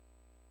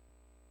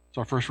So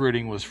our first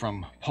reading was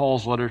from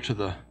Paul's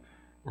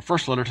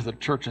first letter to the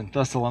church in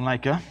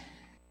Thessalonica.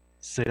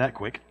 Say that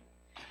quick.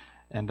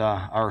 And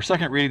our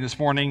second reading this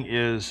morning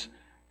is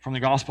from the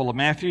Gospel of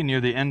Matthew.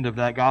 Near the end of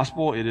that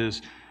Gospel, it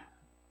is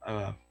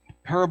a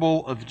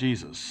parable of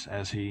Jesus,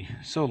 as he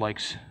so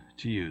likes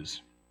to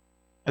use.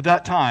 At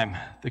that time,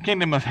 the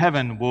kingdom of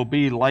heaven will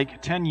be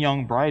like 10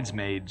 young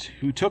bridesmaids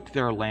who took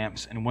their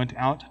lamps and went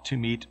out to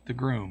meet the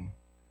groom.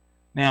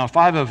 Now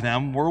 5 of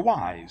them were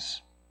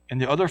wise, and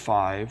the other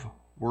 5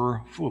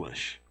 were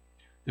foolish.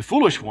 The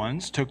foolish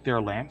ones took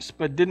their lamps,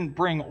 but didn't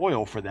bring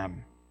oil for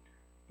them.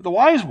 But the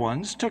wise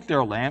ones took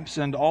their lamps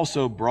and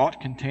also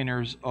brought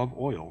containers of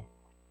oil.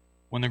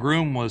 When the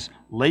groom was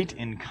late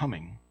in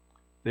coming,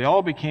 they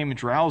all became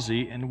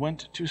drowsy and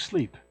went to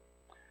sleep.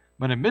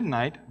 But at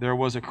midnight there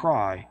was a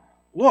cry,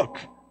 "Look,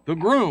 the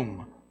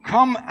groom!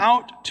 Come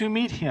out to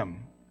meet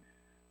him!"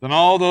 Then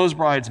all those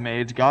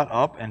bridesmaids got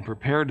up and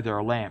prepared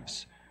their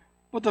lamps.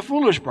 But the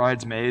foolish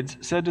bridesmaids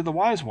said to the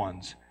wise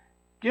ones,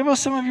 "Give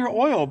us some of your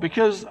oil,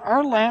 because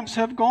our lamps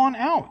have gone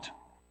out."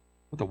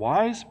 But the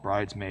wise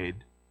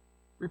bridesmaid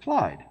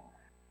replied,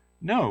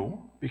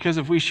 "No, because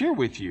if we share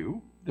with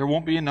you, there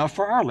won't be enough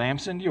for our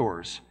lamps and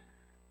yours.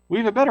 We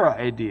have a better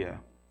idea.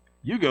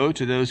 You go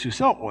to those who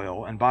sell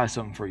oil and buy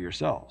some for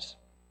yourselves."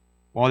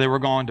 While they were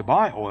gone to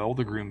buy oil,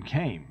 the groom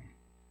came.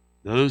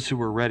 Those who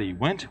were ready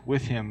went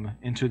with him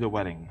into the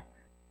wedding.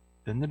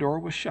 Then the door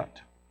was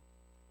shut.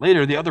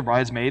 Later the other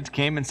bridesmaids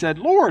came and said,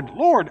 "Lord,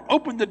 Lord,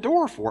 open the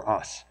door for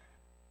us."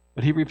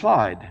 But he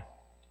replied,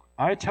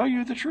 "I tell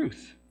you the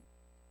truth.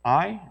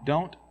 I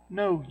don't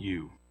know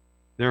you.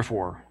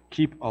 Therefore,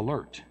 keep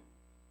alert,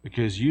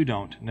 because you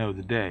don't know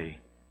the day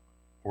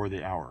or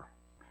the hour."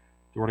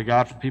 The word of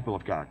God for the people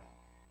of God.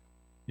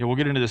 Yeah, we'll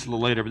get into this a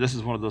little later, but this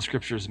is one of those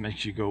scriptures that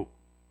makes you go,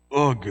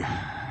 ugh.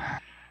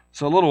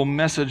 So a little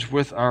message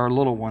with our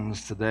little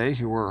ones today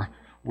who are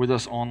with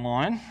us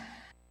online.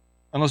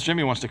 Unless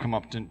Jimmy wants to come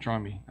up to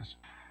join me.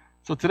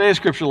 So today's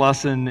scripture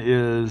lesson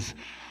is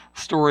a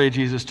story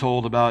Jesus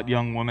told about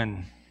young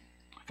women.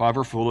 5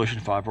 were foolish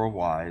and 5 were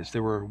wise. They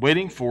were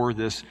waiting for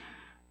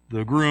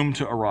the groom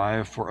to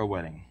arrive for a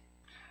wedding.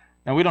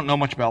 Now, we don't know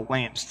much about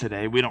lamps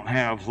today. We don't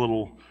have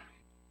little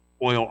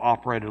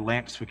oil-operated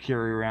lamps we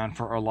carry around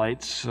for our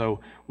lights.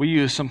 So we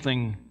use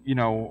something,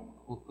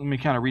 let me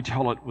kind of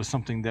retell it with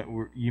something that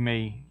you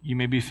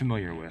may be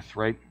familiar with,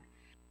 right?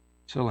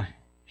 So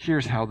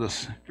here's how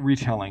this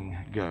retelling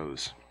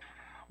goes.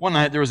 One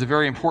night, there was a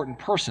very important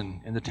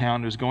person in the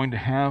town who was going to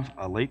have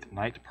a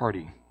late-night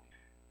party.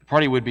 The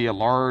party would be on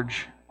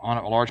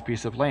a large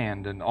piece of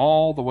land, and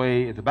all the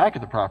way at the back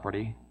of the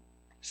property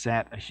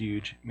sat a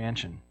huge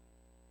mansion.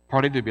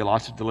 Party, there'd be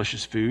lots of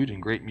delicious food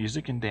and great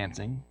music and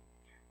dancing.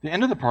 At the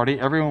end of the party,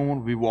 everyone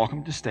would be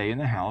welcome to stay in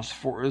the house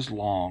for as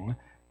long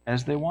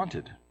as they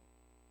wanted.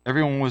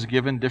 Everyone was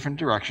given different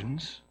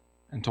directions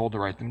and told to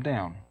write them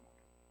down.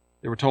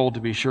 They were told to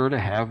be sure to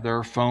have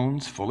their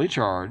phones fully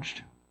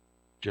charged,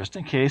 just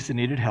in case they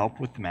needed help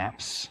with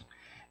maps,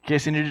 in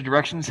case they needed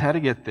directions how to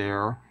get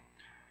there,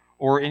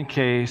 or in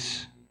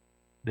case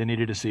they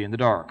needed to see in the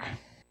dark.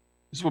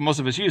 This is what most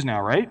of us use now,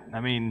 right?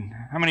 I mean,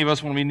 how many of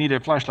us, when we need a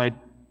flashlight,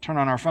 turn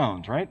on our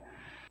phones, right?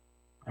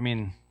 I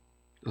mean,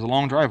 there's a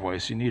long driveway,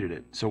 so you needed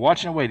it. So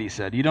watch and wait, he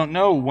said. You don't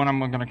know when I'm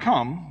going to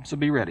come, so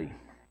be ready.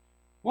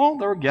 Well,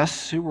 there were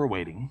guests who were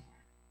waiting.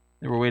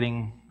 They were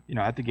waiting,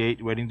 at the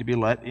gate, waiting to be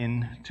let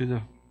in to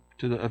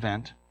the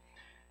event.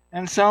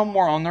 And some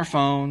were on their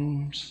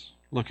phones,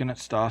 looking at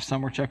stuff.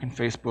 Some were checking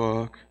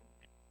Facebook.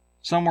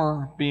 Some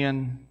were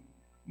being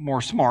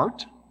more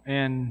smart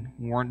and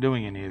weren't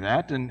doing any of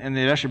that. And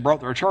they actually brought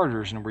their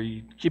chargers and were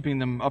keeping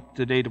them up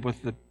to date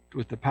with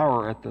the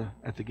power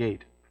at the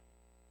gate.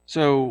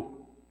 So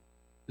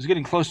it was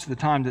getting close to the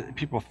time that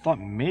people thought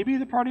maybe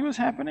the party was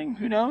happening.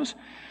 Who knows?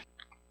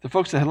 The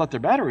folks that had let their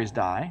batteries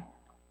die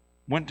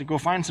went to go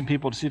find some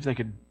people to see if they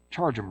could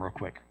charge them real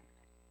quick.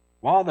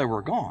 While they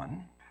were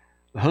gone,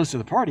 the host of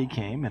the party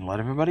came and let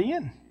everybody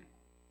in.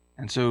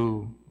 And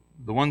so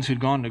the ones who'd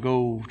gone to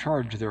go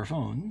charge their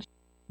phones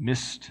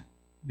missed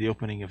the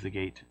opening of the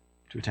gate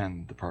to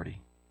attend the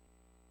party.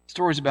 The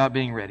story's about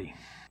being ready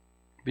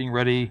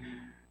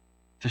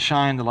to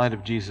shine the light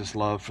of Jesus'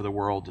 love for the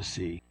world to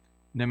see,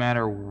 no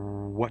matter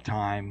what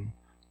time,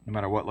 no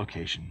matter what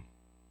location.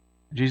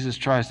 Jesus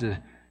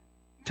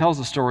tells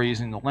the story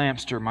using the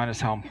lamps to remind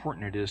us how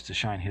important it is to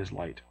shine his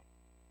light.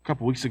 A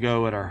couple weeks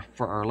ago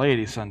for Our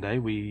Lady Sunday,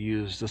 we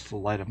used "This the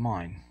Light of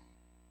Mine."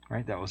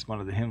 Right? That was one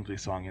of the hymns we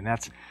sung, and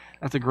that's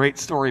a great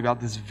story about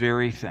this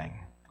very thing,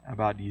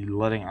 about you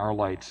letting our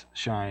lights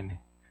shine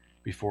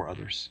before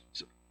others.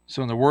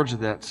 So in the words of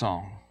that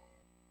song,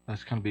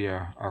 that's going to be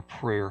our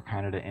prayer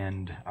kind of to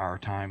end our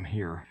time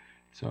here.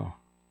 So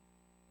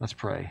let's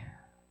pray.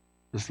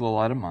 This little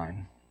light of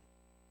mine,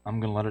 I'm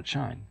going to let it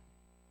shine.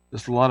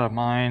 This little light of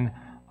mine,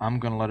 I'm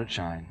going to let it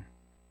shine.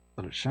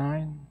 Let it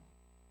shine.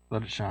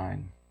 Let it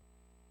shine.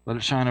 Let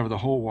it shine over the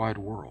whole wide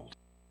world.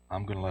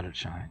 I'm going to let it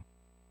shine.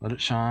 Let it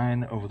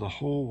shine over the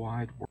whole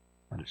wide world.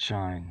 Let it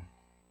shine.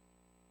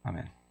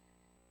 Amen.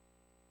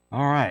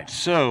 All right,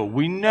 so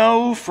we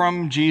know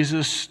from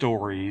Jesus'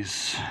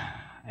 stories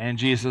and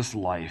Jesus'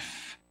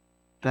 life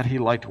that he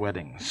liked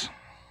weddings,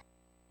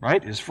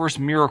 right? His first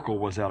miracle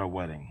was at a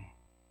wedding.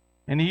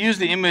 And he used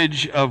the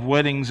image of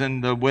weddings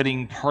and the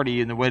wedding party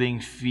and the wedding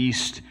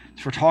feast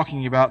for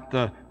talking about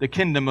the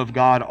kingdom of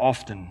God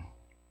often.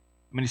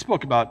 I mean, he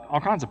spoke about all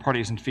kinds of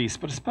parties and feasts,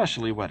 but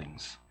especially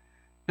weddings.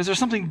 Because there's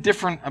something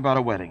different about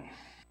a wedding.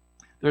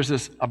 There's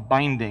this a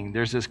binding,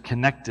 there's this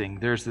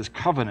connecting, there's this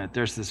covenant,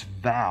 there's this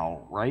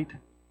vow, right?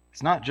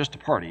 It's not just a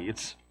party,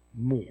 it's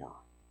more.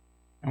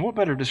 And what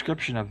better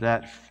description of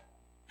that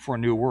for a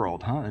new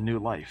world, huh? A new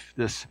life.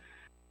 This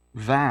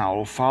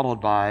vow followed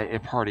by a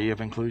party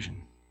of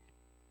inclusion.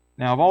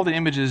 Now, of all the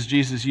images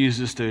Jesus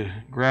uses to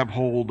grab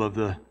hold of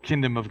the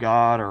kingdom of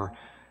God or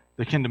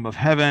the kingdom of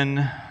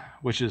heaven,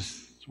 which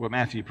is what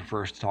Matthew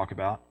prefers to talk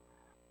about,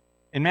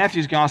 in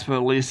Matthew's gospel,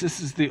 at least, this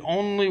is the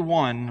only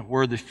one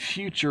where the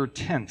future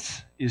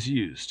tense is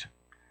used.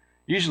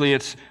 Usually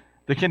it's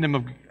the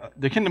kingdom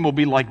will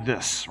be like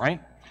this, right?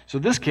 So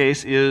this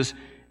case is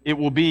it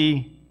will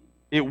be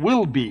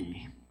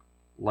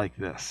like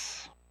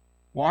this.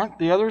 Well, aren't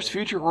the others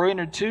future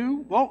oriented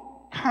too?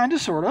 Well, kind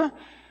of, sort of.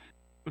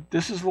 But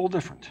this is a little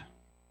different.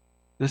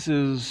 This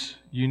is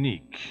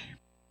unique.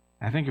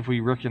 I think if we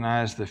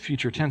recognize the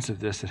future tense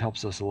of this, it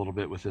helps us a little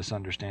bit with this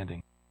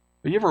understanding.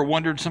 But you ever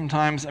wondered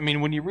sometimes, I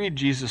mean, when you read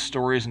Jesus'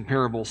 stories and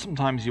parables,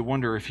 sometimes you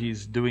wonder if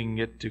he's doing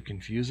it to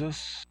confuse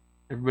us.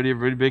 Everybody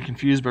ever been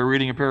confused by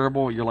reading a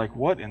parable? You're like,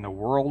 what in the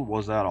world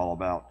was that all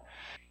about?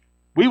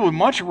 We would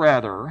much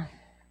rather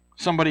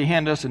somebody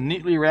hand us a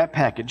neatly wrapped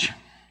package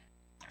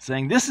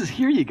saying,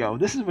 here you go,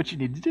 this is what you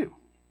need to do.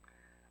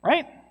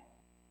 Right?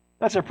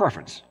 That's our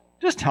preference.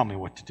 Just tell me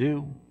what to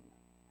do.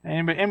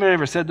 Anybody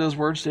ever said those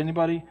words to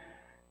anybody?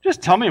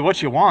 Just tell me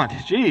what you want.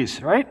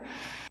 Jeez, right?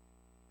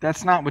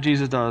 That's not what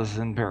Jesus does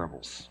in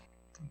parables.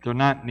 They're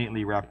not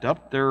neatly wrapped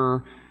up.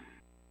 They're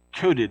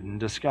coded and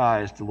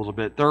disguised a little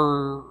bit.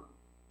 They're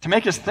to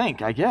make us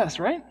think, I guess,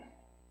 right?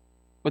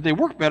 But they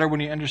work better when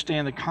you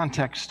understand the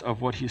context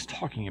of what he's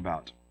talking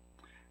about.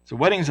 So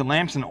weddings and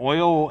lamps and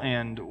oil,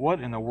 and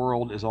what in the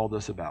world is all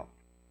this about?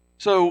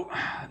 So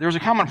there's a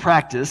common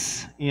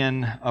practice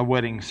in a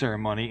wedding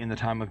ceremony in the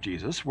time of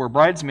Jesus where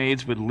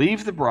bridesmaids would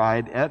leave the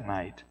bride at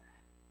night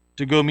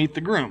to go meet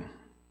the groom.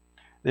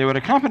 They would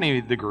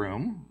accompany the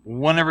groom,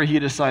 whenever he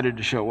decided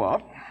to show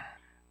up,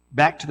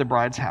 back to the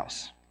bride's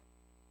house.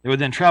 They would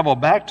then travel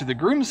back to the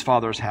groom's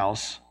father's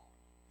house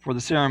for the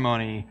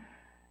ceremony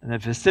and the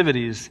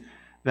festivities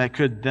that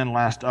could then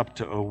last up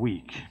to a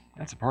week.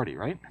 That's a party,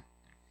 right?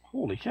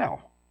 Holy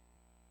cow.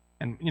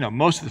 And,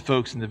 most of the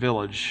folks in the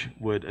village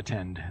would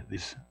attend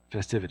these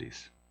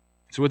festivities.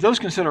 So with those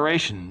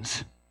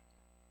considerations,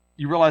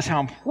 you realize how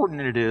important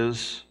it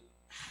is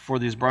for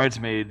these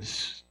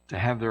bridesmaids to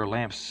have their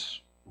lamps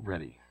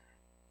ready.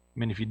 I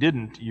mean, if you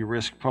didn't, you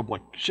risk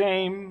public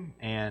shame,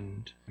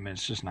 and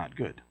it's just not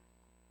good.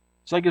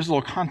 So that gives a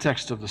little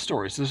context of the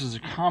story. So this is a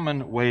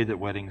common way that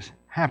weddings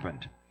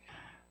happened.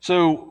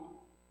 So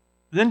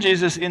then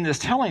Jesus, in this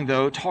telling,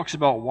 though, talks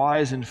about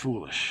wise and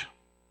foolish.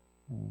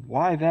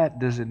 Why that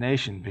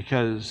designation?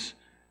 Because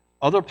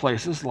other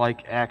places,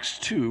 like Acts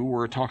 2,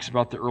 where it talks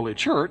about the early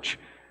church,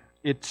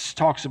 it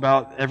talks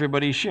about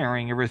everybody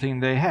sharing everything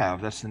they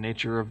have. That's the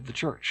nature of the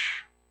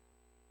church.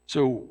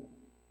 So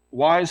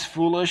wise,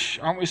 foolish,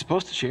 aren't we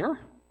supposed to share?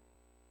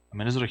 I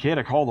mean, is it okay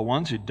to call the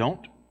ones who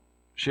don't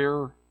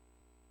share?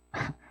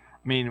 I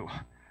mean,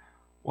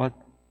 what?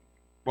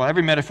 Well,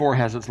 every metaphor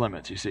has its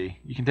limits, you see.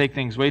 You can take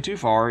things way too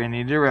far in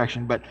any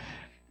direction, but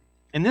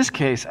in this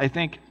case, I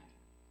think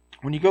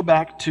when you go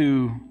back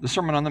to the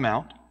Sermon on the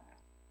Mount,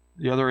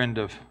 the other end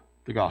of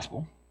the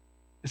gospel,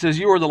 it says,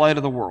 "You are the light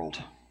of the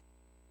world.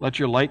 Let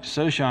your light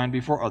so shine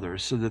before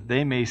others so that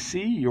they may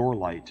see your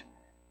light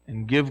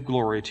and give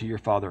glory to your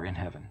Father in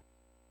heaven."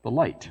 The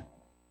light,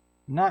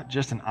 not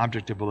just an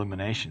object of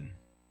illumination.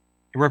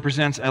 It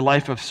represents a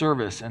life of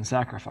service and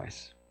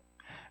sacrifice.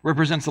 It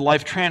represents a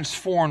life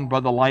transformed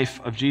by the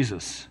life of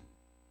Jesus,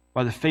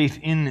 by the faith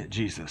in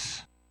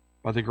Jesus,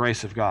 by the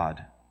grace of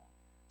God.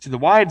 See, the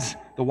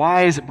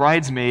wise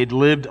bridesmaid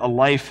lived a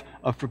life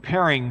of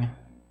preparing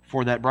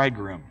for that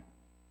bridegroom.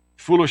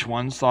 Foolish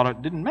ones thought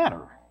it didn't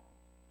matter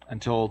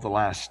until the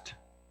last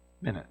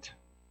minute.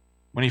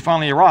 When he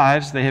finally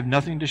arrives, they have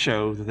nothing to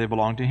show that they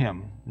belong to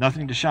him,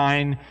 nothing to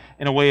shine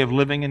in a way of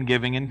living and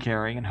giving and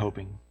caring and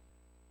hoping.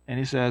 And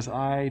he says,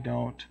 "I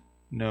don't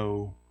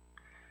know."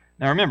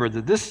 Now remember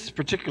that this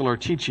particular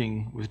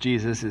teaching with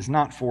Jesus is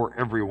not for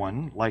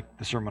everyone, like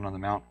the Sermon on the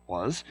Mount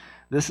was.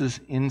 This is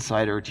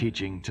insider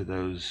teaching to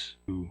those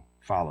who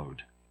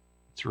followed.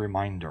 It's a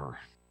reminder.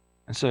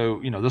 And so,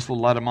 this little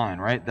light of mine,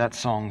 right? That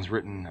song's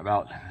written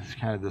about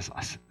kind of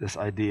this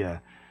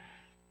idea.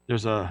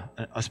 There's a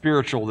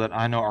spiritual that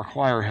I know our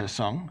choir has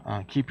sung,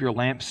 "Keep Your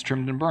Lamps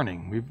Trimmed and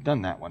Burning." We've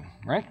done that one,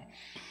 right?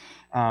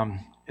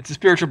 It's a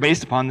spiritual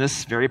based upon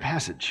this very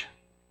passage.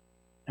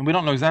 And we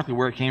don't know exactly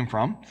where it came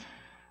from,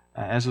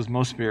 as with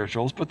most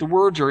spirituals, but the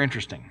words are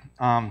interesting.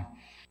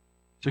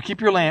 So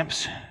keep your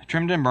lamps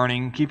trimmed and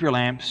burning, keep your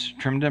lamps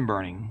trimmed and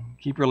burning,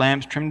 Keep your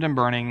lamps trimmed and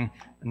burning.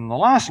 And the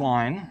last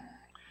line,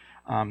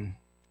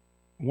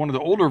 one of the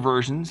older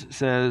versions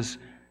says,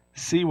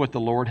 see what the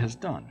Lord has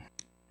done,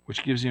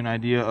 which gives you an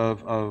idea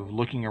of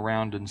looking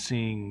around and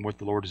seeing what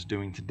the Lord is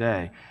doing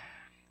today.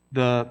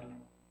 The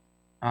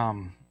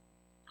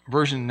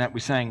version that we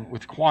sang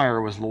with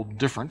choir was a little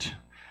different.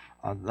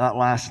 That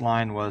last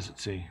line was,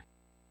 let's see,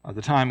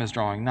 the time is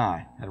drawing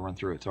nigh. I had to run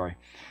through it, sorry.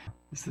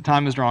 It's the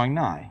time is drawing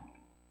nigh.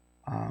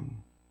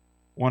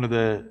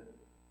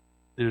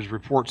 There's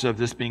reports of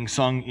this being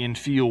sung in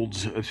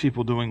fields of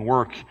people doing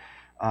work,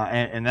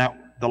 and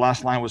that the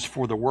last line was,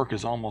 for the work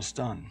is almost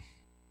done.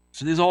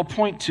 So these all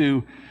point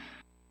to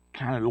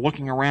kind of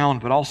looking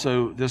around, but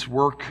also this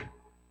work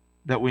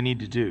that we need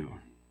to do.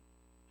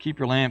 Keep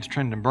your lamps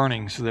trimmed and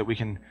burning so that we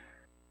can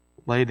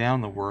lay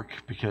down the work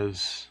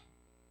because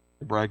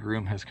the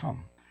bridegroom has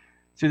come.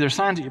 See, there's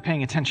signs that you're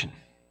paying attention.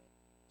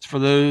 It's for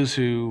those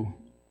who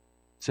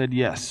said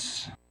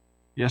yes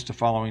to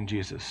following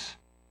Jesus.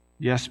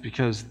 Yes,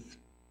 because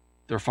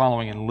they're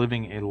following and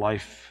living a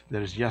life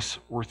that is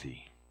yes-worthy.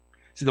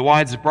 See, the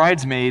wise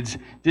bridesmaids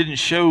didn't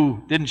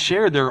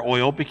share their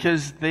oil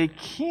because they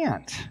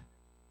can't.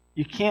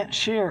 You can't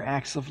share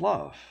acts of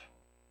love.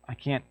 I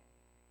can't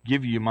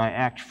give you my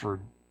act for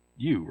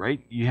you, right?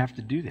 You have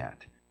to do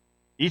that.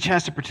 Each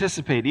has to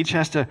participate. Each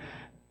has to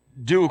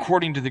do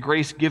according to the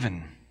grace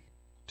given,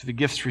 to the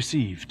gifts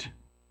received.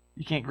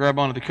 You can't grab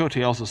onto the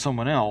coattails of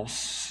someone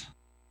else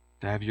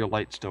to have your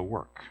light still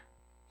work.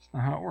 That's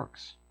not how it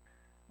works.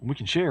 And we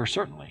can share,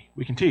 certainly.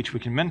 We can teach. We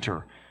can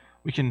mentor.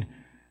 We can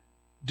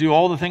do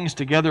all the things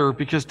together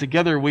because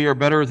together we are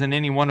better than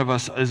any one of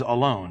us is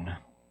alone.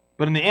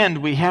 But in the end,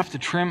 we have to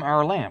trim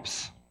our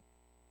lamps.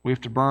 We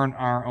have to burn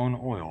our own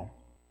oil.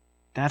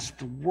 That's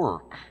the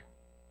work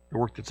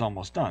that's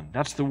almost done.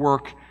 That's the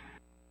work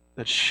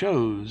that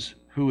shows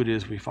who it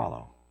is we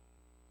follow.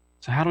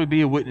 So how do we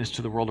be a witness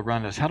to the world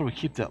around us? How do we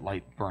keep that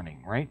light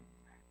burning, right?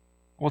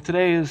 Well,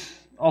 today is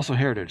also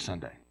Heritage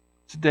Sunday.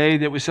 It's a day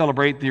that we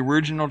celebrate the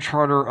original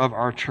charter of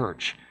our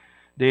church,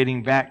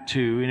 dating back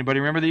to, anybody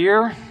remember the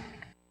year?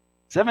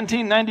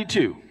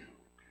 1792.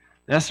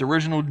 That's the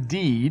original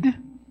deed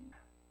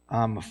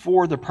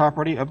for the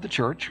property of the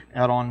church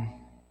out on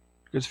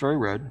Goods Ferry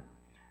Road.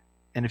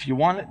 And if you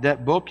want it,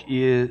 that book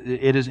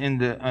is in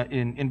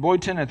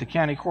Boydton at the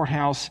county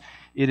courthouse.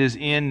 It is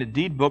in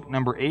deed book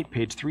number 8,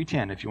 page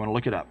 310, if you want to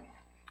look it up.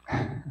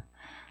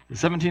 The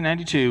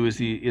 1792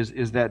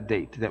 is that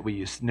date that we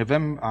use,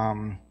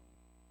 November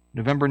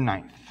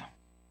 9th.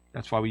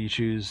 That's why we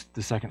choose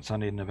the second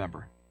Sunday in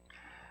November.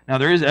 Now,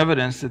 there is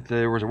evidence that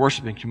there was a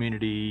worshiping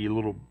community a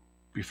little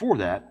before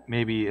that,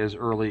 maybe as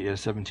early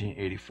as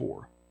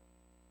 1784.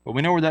 But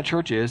we know where that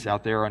church is,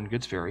 out there on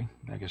Goods Ferry,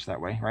 I guess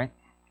that way, right?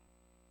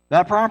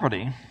 That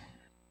property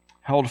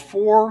held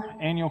 4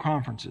 annual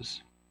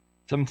conferences,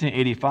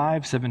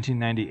 1785,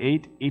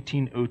 1798,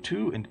 1802,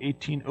 and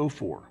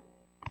 1804.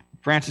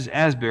 Francis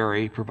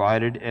Asbury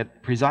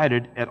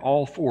presided at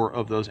all 4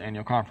 of those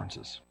annual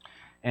conferences.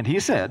 And he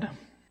said,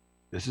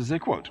 this is a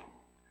quote,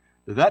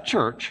 that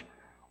church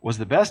was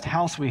the best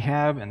house we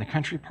have in the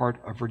country part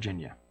of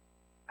Virginia.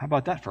 How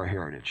about that for a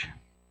heritage?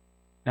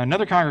 Now,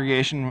 another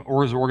congregation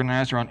was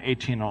organized around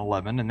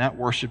 1811, and that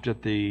worshipped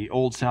at the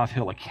old South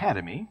Hill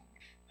Academy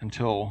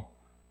until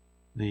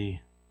the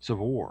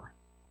Civil War.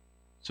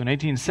 So in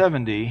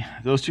 1870,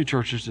 those 2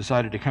 churches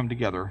decided to come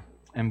together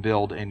and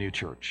build a new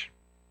church.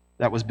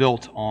 That was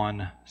built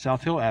on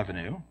South Hill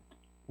Avenue,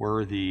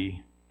 where the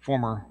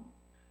former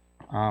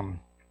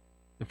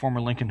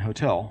Lincoln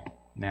Hotel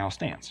now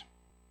stands.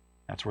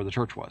 That's where the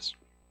church was.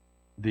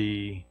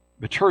 The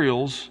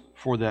materials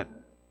for that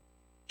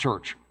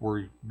church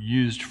were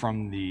used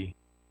from the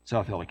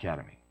South Hill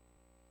Academy.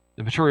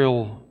 The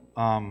material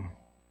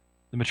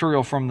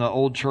from the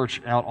old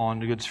church out on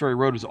the Goods Ferry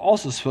Road was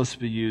also supposed to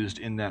be used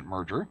in that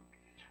merger.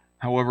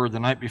 However, the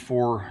night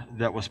before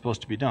that was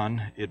supposed to be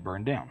done, it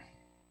burned down.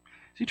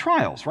 See,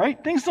 trials,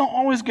 right? Things don't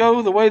always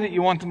go the way that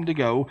you want them to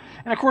go.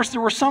 And of course,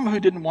 there were some who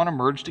didn't want to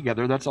merge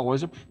together. That's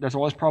always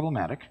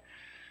problematic.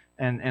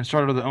 And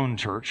started their own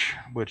church,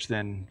 which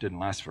then didn't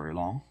last very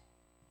long.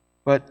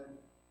 But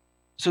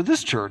so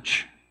this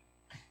church,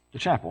 the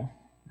chapel,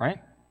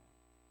 right?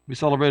 We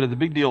celebrated the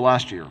big deal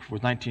last year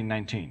with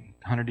 1919,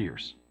 100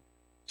 years.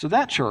 So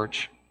that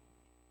church,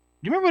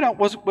 do you remember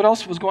what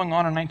else was going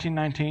on in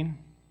 1919?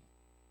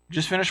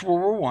 Just finished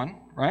World War I,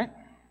 right?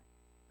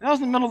 That was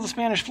in the middle of the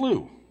Spanish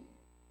flu.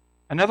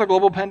 Another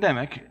global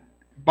pandemic.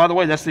 By the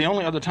way, that's the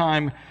only other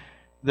time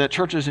that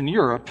churches in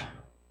Europe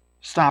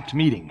stopped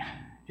meeting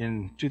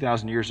in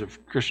 2,000 years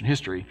of Christian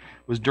history,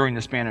 was during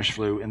the Spanish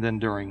flu and then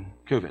during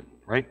COVID,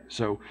 right?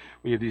 So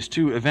we have these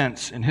 2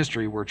 events in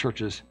history where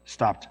churches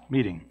stopped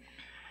meeting.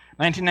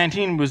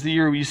 1919 was the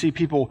year where you see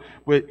people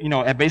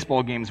at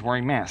baseball games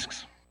wearing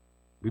masks.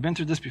 We've been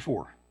through this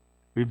before.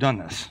 We've done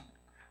this.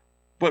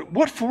 But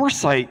what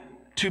foresight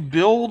to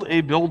build a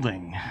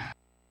building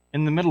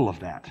in the middle of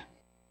that?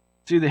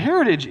 See, the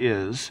heritage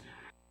is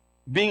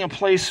being a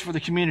place for the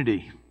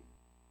community.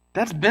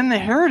 That's been the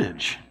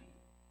heritage.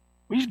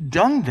 We've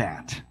done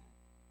that.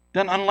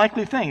 done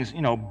unlikely things,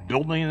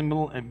 building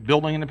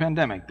in the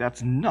pandemic.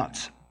 That's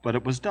nuts, but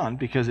it was done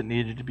because it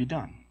needed to be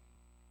done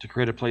to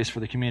create a place for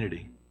the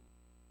community.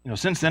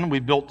 Since then,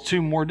 we've built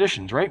 2 more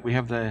additions, right? We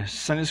have the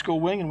Sunday school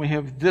wing, and we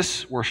have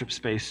this worship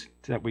space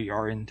that we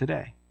are in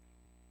today.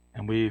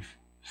 And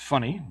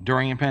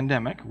during a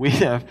pandemic, we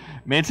have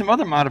made some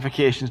other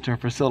modifications to our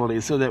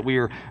facilities so that we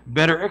are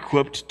better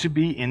equipped to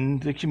be in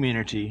the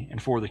community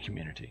and for the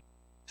community.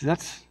 So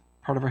that's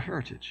part of our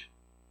heritage.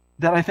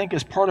 That, I think,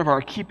 is part of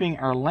our keeping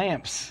our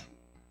lamps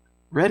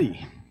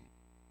ready.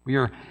 We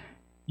are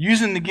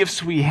using the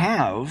gifts we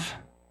have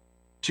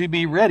to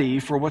be ready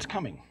for what's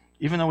coming,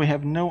 even though we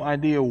have no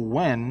idea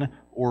when,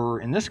 or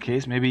in this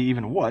case, maybe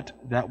even what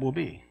that will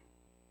be.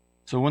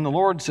 So when the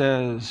Lord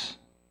says,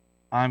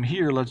 I'm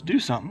here, let's do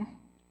something,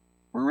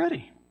 we're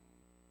ready.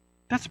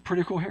 That's a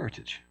pretty cool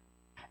heritage.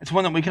 It's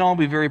one that we can all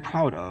be very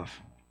proud of.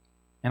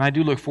 And I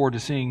do look forward to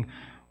seeing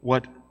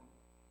what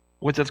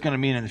that's going to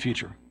mean in the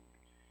future.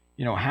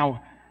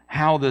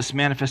 How this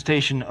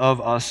manifestation of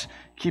us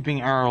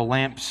keeping our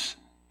lamps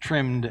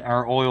trimmed,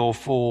 our oil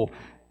full,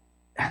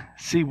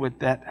 see what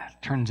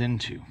that turns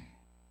into.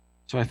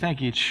 So I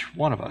thank each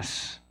one of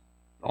us,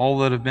 all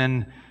that have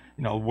been,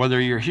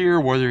 whether you're here,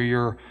 whether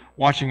you're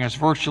watching us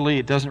virtually,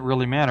 it doesn't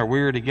really matter.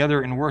 We're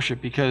together in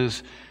worship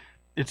because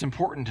it's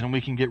important, and we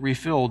can get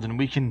refilled, and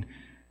we can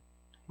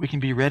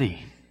be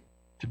ready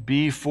to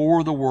be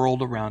for the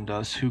world around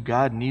us who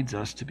God needs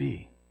us to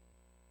be.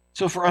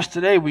 So for us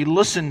today, we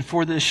listen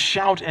for this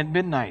shout at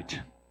midnight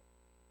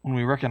when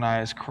we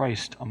recognize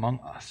Christ among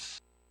us.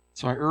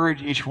 So I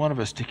urge each one of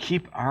us to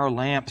keep our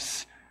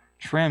lamps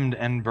trimmed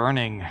and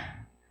burning,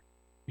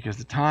 because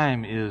the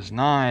time is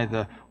nigh,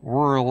 the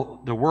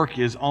work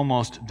is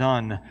almost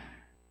done.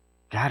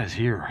 God is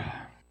here.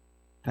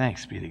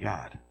 Thanks be to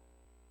God.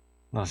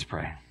 Let us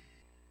pray.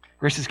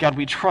 Gracious God,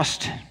 we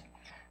trust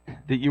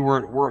that you are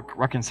at work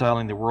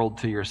reconciling the world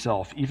to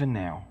yourself, even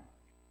now,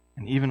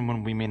 and even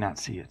when we may not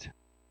see it.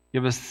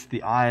 Give us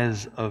the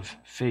eyes of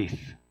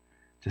faith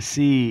to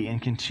see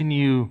and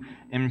continue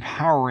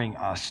empowering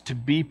us to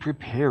be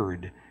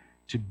prepared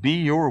to be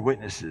your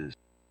witnesses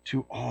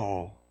to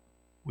all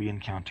we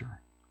encounter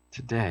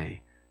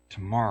today,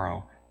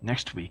 tomorrow,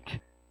 next week,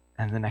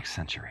 and the next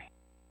century.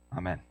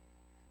 Amen.